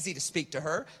find it easy to speak to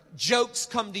her. Jokes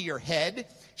come to your head.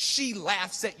 She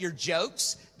laughs at your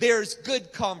jokes. There's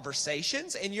good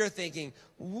conversations, and you're thinking,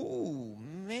 ooh,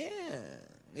 man,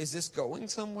 is this going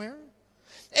somewhere?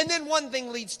 And then one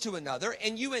thing leads to another,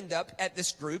 and you end up at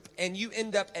this group, and you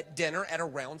end up at dinner at a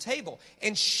round table,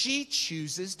 and she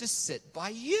chooses to sit by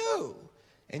you.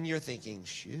 And you're thinking,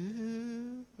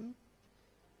 shoot,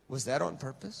 was that on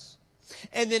purpose?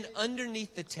 And then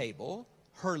underneath the table,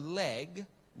 her leg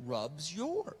rubs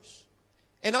yours.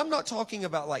 And I'm not talking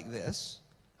about like this.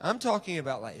 I'm talking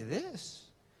about like this.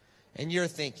 And you're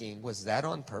thinking, was that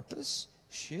on purpose?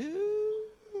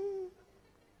 Shoot.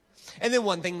 And then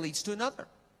one thing leads to another.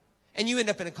 And you end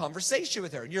up in a conversation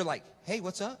with her. And you're like, hey,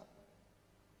 what's up?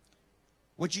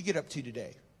 What'd you get up to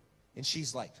today? And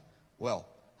she's like, well,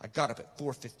 I got up at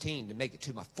 4:15 to make it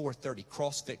to my 4:30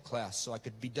 CrossFit class so I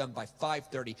could be done by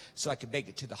 5:30 so I could make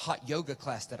it to the hot yoga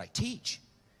class that I teach.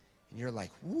 And you're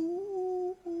like,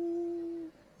 woo.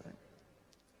 Right?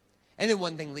 And then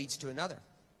one thing leads to another.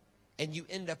 And you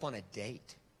end up on a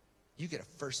date. You get a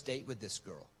first date with this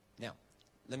girl. Now,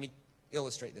 let me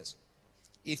illustrate this.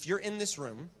 If you're in this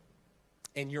room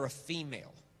and you're a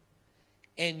female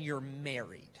and you're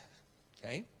married,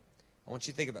 okay? I want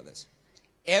you to think about this.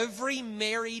 Every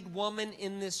married woman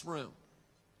in this room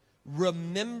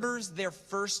remembers their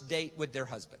first date with their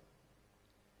husband.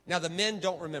 Now, the men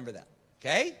don't remember that,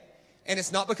 okay? And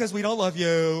it's not because we don't love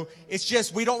you. It's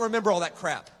just we don't remember all that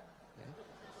crap. Okay?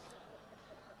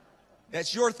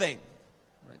 That's your thing.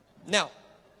 Right? Now,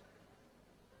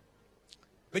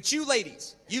 but you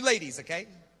ladies, okay?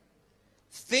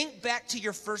 Think back to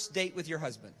your first date with your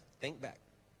husband. Think back.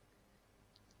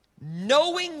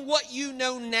 Knowing what you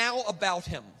know now about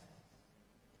him,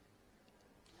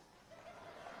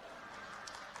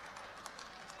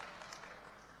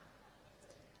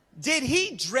 did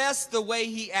he dress the way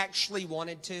he actually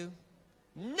wanted to?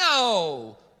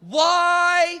 No.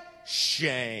 Why?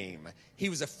 Shame. He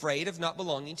was afraid of not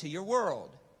belonging to your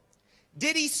world.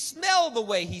 Did he smell the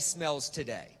way he smells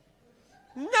today?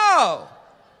 No.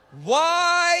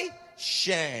 Why?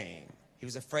 Shame. He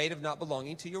was afraid of not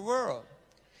belonging to your world.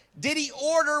 Did he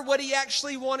order what he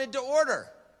actually wanted to order?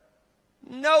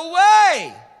 No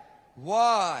way.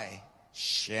 Why?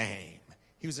 Shame.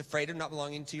 He was afraid of not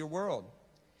belonging to your world.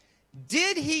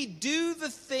 Did he do the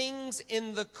things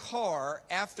in the car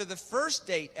after the first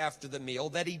date after the meal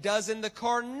that he does in the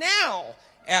car now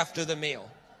after the meal?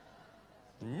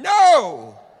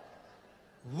 No.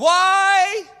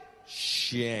 Why?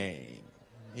 Shame.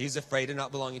 He's afraid of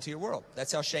not belonging to your world.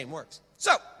 That's how shame works.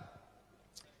 So,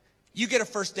 you get a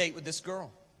first date with this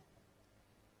girl.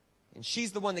 And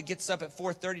she's the one that gets up at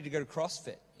 4:30 to go to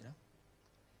CrossFit, you know.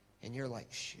 And you're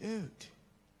like, shoot.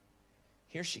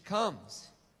 Here she comes.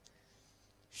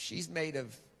 She's made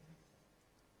of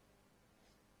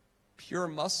pure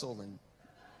muscle and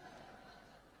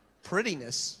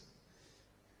prettiness.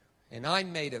 And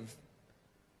I'm made of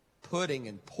pudding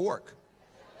and pork.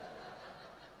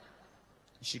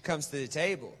 She comes to the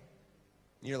table.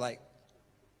 And you're like,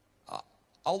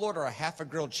 I'll order a half a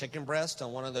grilled chicken breast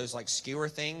on one of those like skewer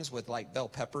things with like bell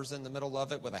peppers in the middle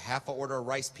of it with a half a order of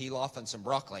rice pilaf and some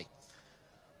broccoli.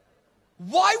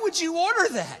 Why would you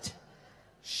order that?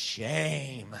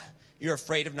 Shame. You're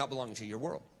afraid of not belonging to your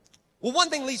world. Well, one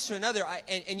thing leads to another,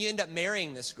 and you end up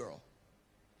marrying this girl.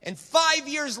 And 5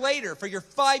 years later, for your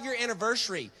 5-year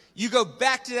anniversary, you go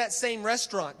back to that same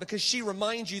restaurant because she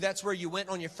reminds you that's where you went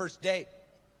on your first date.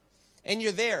 And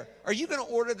you're there. Are you going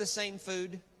to order the same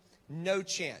food? No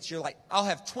chance. You're like, I'll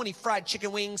have 20 fried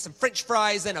chicken wings, some French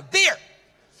fries, and a beer.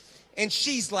 And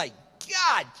she's like,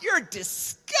 God, you're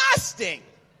disgusting.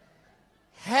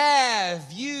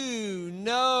 Have you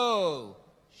no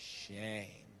shame?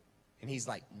 And he's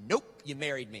like, nope, you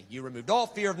married me. You removed all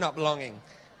fear of not belonging.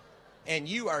 And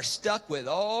you are stuck with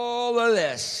all of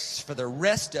this for the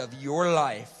rest of your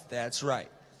life. That's right.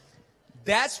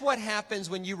 That's what happens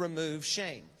when you remove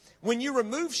shame. When you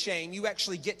remove shame, you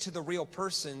actually get to the real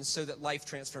person so that life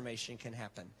transformation can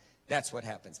happen. That's what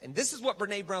happens. And this is what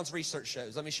Brene Brown's research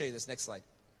shows. Let me show you this. Next slide.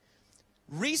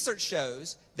 Research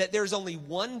shows that there's only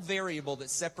one variable that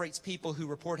separates people who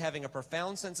report having a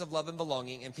profound sense of love and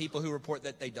belonging and people who report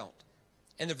that they don't.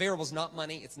 And the variable is not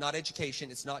money, it's not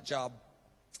education, it's not job,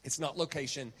 it's not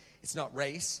location, it's not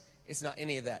race, it's not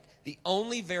any of that. The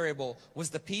only variable was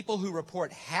the people who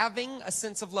report having a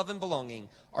sense of love and belonging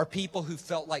are people who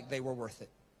felt like they were worth it.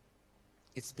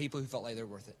 It's the people who felt like they're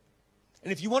worth it.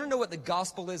 And if you want to know what the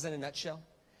gospel is in a nutshell,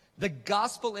 the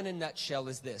gospel in a nutshell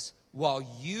is this. While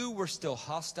you were still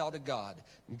hostile to God,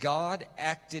 God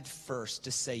acted first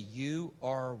to say you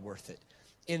are worth it.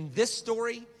 In this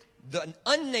story, the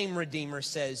unnamed Redeemer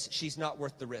says she's not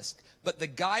worth the risk. But the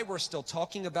guy we're still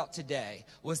talking about today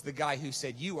was the guy who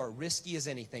said, you are risky as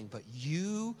anything, but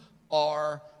you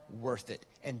are worth it.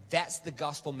 And that's the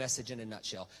gospel message in a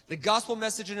nutshell. The gospel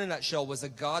message in a nutshell was a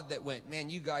God that went, man,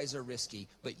 you guys are risky,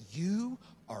 but you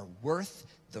are worth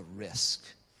the risk.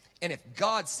 And if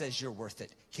God says you're worth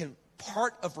it,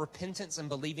 part of repentance and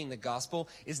believing the gospel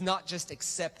is not just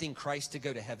accepting Christ to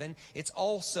go to heaven. It's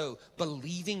also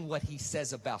believing what he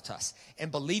says about us.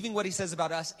 And believing what he says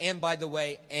about us, and by the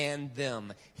way, and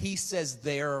them. He says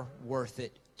they're worth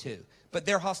it too. But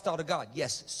they're hostile to God.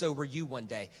 Yes, so were you one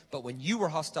day. But when you were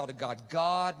hostile to God,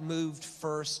 God moved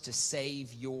first to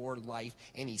save your life,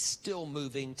 and he's still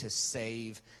moving to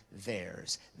save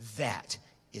theirs. That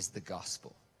is the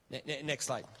gospel. Next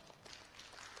slide.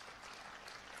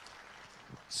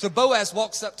 So Boaz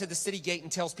walks up to the city gate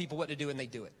and tells people what to do, and they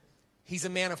do it. He's a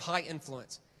man of high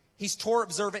influence. He's Torah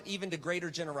observant even to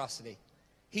greater generosity.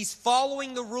 He's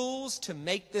following the rules to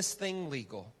make this thing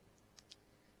legal.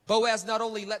 Boaz not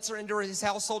only lets her into his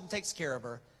household and takes care of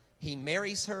her, he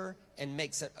marries her and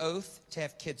makes an oath to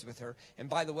have kids with her. And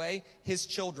by the way, his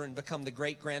children become the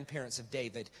great-grandparents of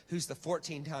David, who's the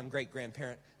 14-time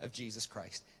great-grandparent of Jesus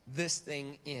Christ. This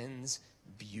thing ends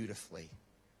beautifully,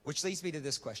 which leads me to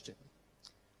this question.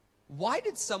 Why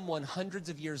did someone hundreds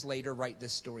of years later write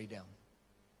this story down?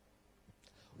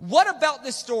 What about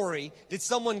this story did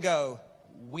someone go,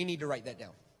 we need to write that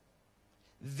down?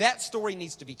 That story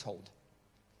needs to be told.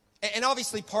 And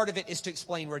obviously part of it is to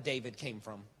explain where David came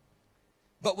from.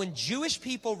 But when Jewish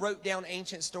people wrote down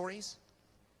ancient stories,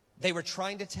 they were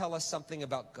trying to tell us something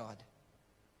about God.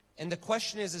 And the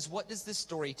question is what does this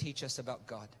story teach us about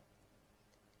God?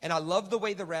 And I love the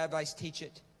way the rabbis teach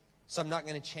it. So I'm not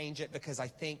going to change it because I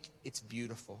think it's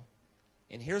beautiful.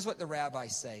 And here's what the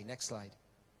rabbis say. Next slide.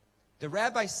 The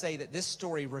rabbis say that this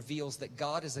story reveals that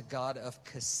God is a God of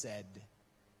chesed.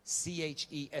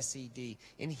 C-H-E-S-E-D.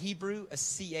 In Hebrew, a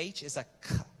C-H is a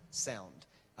K sound.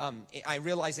 I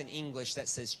realize in English that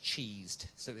says cheesed.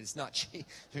 So it's not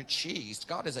cheesed.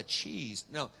 God is a cheese.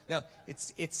 No,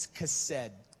 it's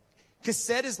chesed.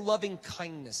 Chesed is loving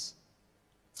kindness.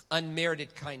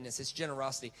 Unmerited kindness, it's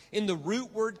generosity. In the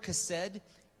root word chesed,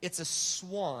 it's a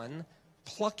swan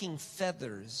plucking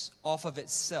feathers off of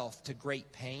itself to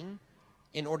great pain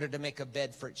in order to make a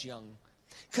bed for its young.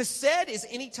 Chesed is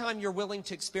anytime you're willing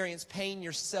to experience pain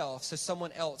yourself so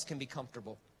someone else can be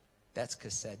comfortable. That's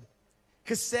chesed.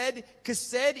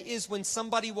 Chesed is when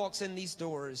somebody walks in these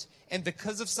doors and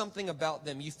because of something about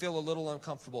them, you feel a little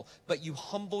uncomfortable, but you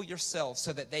humble yourself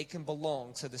so that they can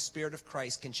belong, so the Spirit of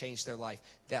Christ can change their life.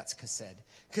 That's chesed.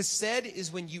 Chesed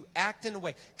is when you act in a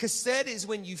way. Chesed is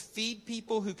when you feed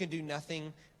people who can do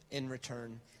nothing in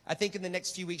return. I think in the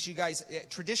next few weeks, you guys,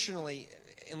 traditionally,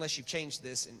 unless you've changed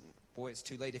this, and Boy, it's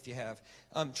too late if you have.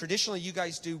 Traditionally, you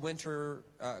guys do winter,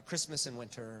 Christmas and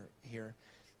winter here.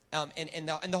 And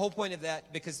the whole point of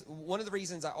that, because one of the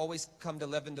reasons I always come to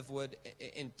Leavened of Wood,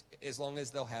 as long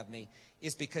as they'll have me,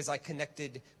 is because I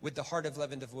connected with the heart of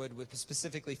Leavened of Wood, with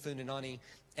specifically Funanani,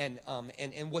 and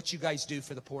what you guys do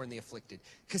for the poor and the afflicted.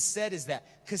 Kesed is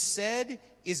that. Kesed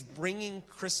is bringing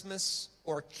Christmas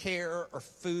or care or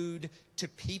food to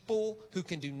people who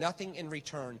can do nothing in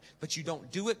return, but you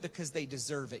don't do it because they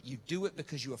deserve it. You do it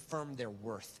because you affirm their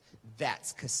worth.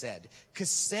 That's Kesed.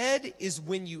 Kesed is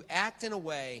when you act in a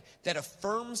way that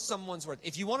affirms someone's worth.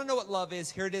 If you want to know what love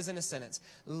is, here it is in a sentence.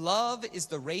 Love is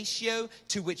the ratio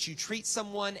to which you treat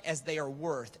someone as they are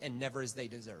worth and never as they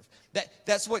deserve.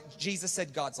 That's what Jesus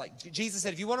said God's like. Jesus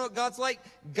said, if you want to know what God's like,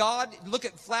 God, look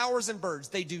at flowers and birds.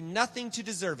 They do nothing to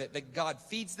deserve it, but God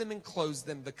feeds them and clothes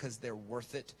them because they're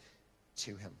worth it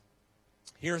to him.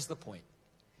 Here's the point.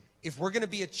 If we're going to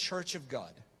be a church of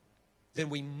God, then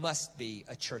we must be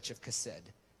a church of Kesed,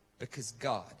 because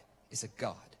God is a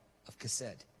God of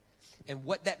Kesed. And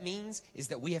what that means is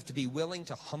that we have to be willing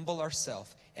to humble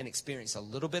ourselves and experience a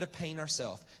little bit of pain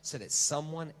ourselves so that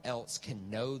someone else can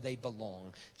know they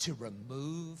belong, to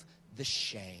remove the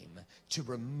shame, to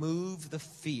remove the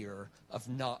fear of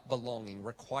not belonging,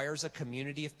 requires a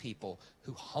community of people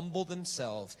who humble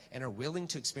themselves and are willing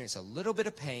to experience a little bit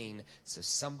of pain so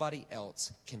somebody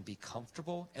else can be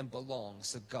comfortable and belong,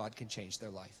 so God can change their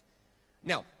life.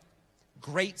 Now,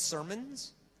 great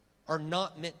sermons are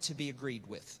not meant to be agreed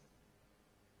with.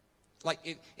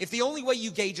 Like, if the only way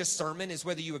you gauge a sermon is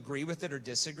whether you agree with it or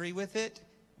disagree with it,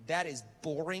 that is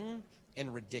boring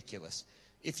and ridiculous.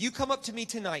 If you come up to me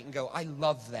tonight and go, I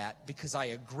love that because I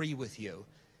agree with you,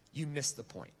 you miss the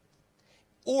point.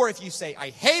 Or if you say, I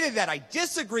hated that, I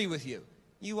disagree with you,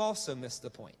 you also miss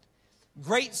the point.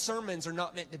 Great sermons are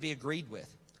not meant to be agreed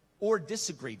with or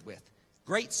disagreed with.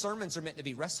 Great sermons are meant to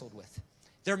be wrestled with.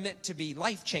 They're meant to be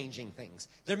life-changing things.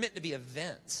 They're meant to be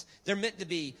events. They're meant to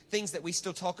be things that we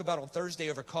still talk about on Thursday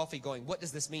over coffee going, what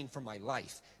does this mean for my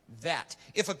life? That.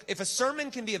 If a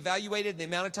sermon can be evaluated the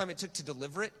amount of time it took to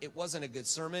deliver it, it wasn't a good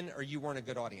sermon or you weren't a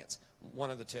good audience. One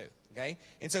of the two, okay?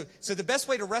 And so the best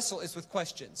way to wrestle is with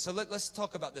questions. So let's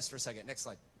talk about this for a second. Next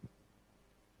slide.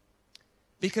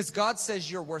 Because God says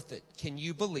you're worth it, can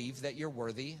you believe that you're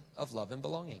worthy of love and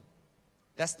belonging?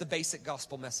 That's the basic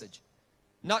gospel message.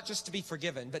 Not just to be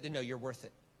forgiven, but to know you're worth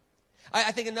it.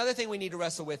 I think another thing we need to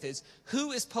wrestle with is,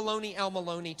 who is Poloni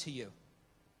Almaloni to you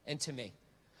and to me?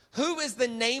 Who is the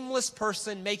nameless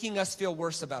person making us feel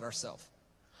worse about ourselves?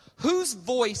 Whose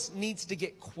voice needs to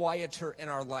get quieter in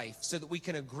our life so that we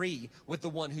can agree with the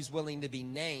one who's willing to be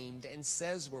named and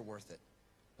says we're worth it?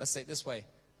 Let's say it this way.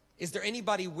 Is there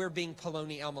anybody we're being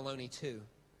Poloni Almaloni to?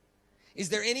 Is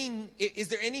there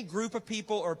any group of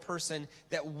people or person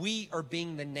that we are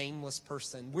being the nameless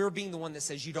person? We're being the one that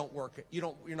says you don't work,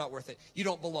 you're not worth it. You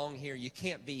don't belong here. You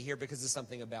can't be here because of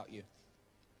something about you.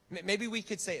 Maybe we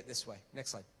could say it this way. Next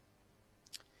slide.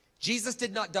 Jesus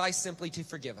did not die simply to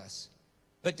forgive us,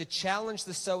 but to challenge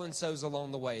the so-and-sos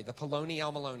along the way, the Poloni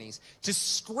Almalonis, to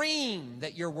scream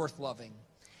that you're worth loving.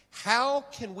 How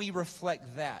can we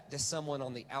reflect that to someone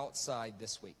on the outside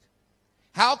this week?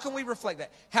 How can we reflect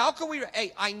that? How can we,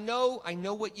 hey, I know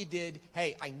what you did.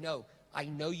 Hey, I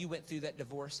know you went through that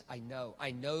divorce. I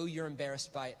know you're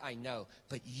embarrassed by it. I know,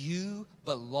 but you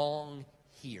belong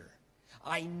here.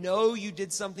 I know you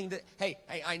did something that, hey,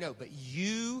 I know, but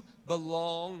you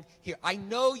belong here. I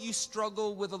know you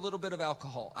struggle with a little bit of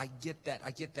alcohol. I get that.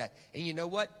 And you know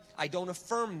what? I don't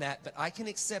affirm that, but I can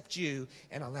accept you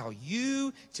and allow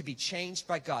you to be changed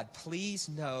by God. Please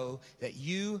know that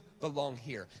you belong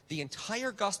here. The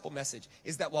entire gospel message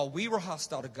is that while we were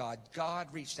hostile to God, God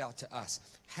reached out to us.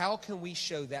 How can we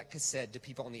show that Kesed to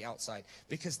people on the outside?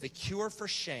 Because the cure for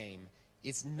shame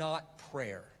is not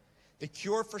prayer. The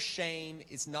cure for shame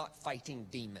is not fighting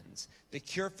demons. The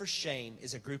cure for shame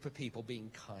is a group of people being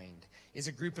kind, is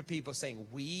a group of people saying,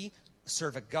 we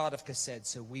serve a God of Kesed,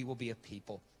 so we will be a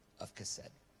people of Kesed.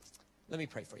 Let me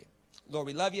pray for you. Lord,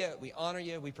 we love you. We honor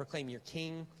you. We proclaim you're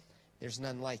King. There's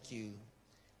none like you.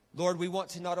 Lord, we want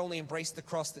to not only embrace the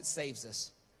cross that saves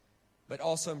us, but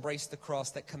also embrace the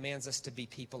cross that commands us to be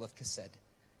people of Kesed.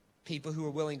 People who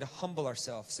are willing to humble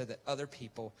ourselves so that other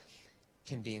people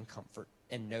can be in comfort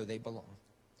and know they belong.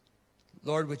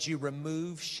 Lord, would you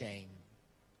remove shame?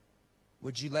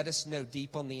 Would you let us know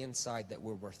deep on the inside that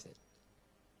we're worth it?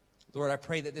 Lord, I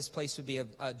pray that this place would be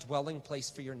a dwelling place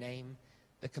for your name,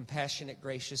 the compassionate,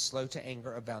 gracious, slow to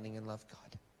anger, abounding in love,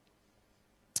 God.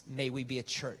 May we be a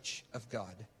church of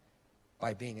God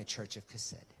by being a church of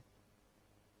Kesed.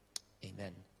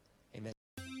 Amen.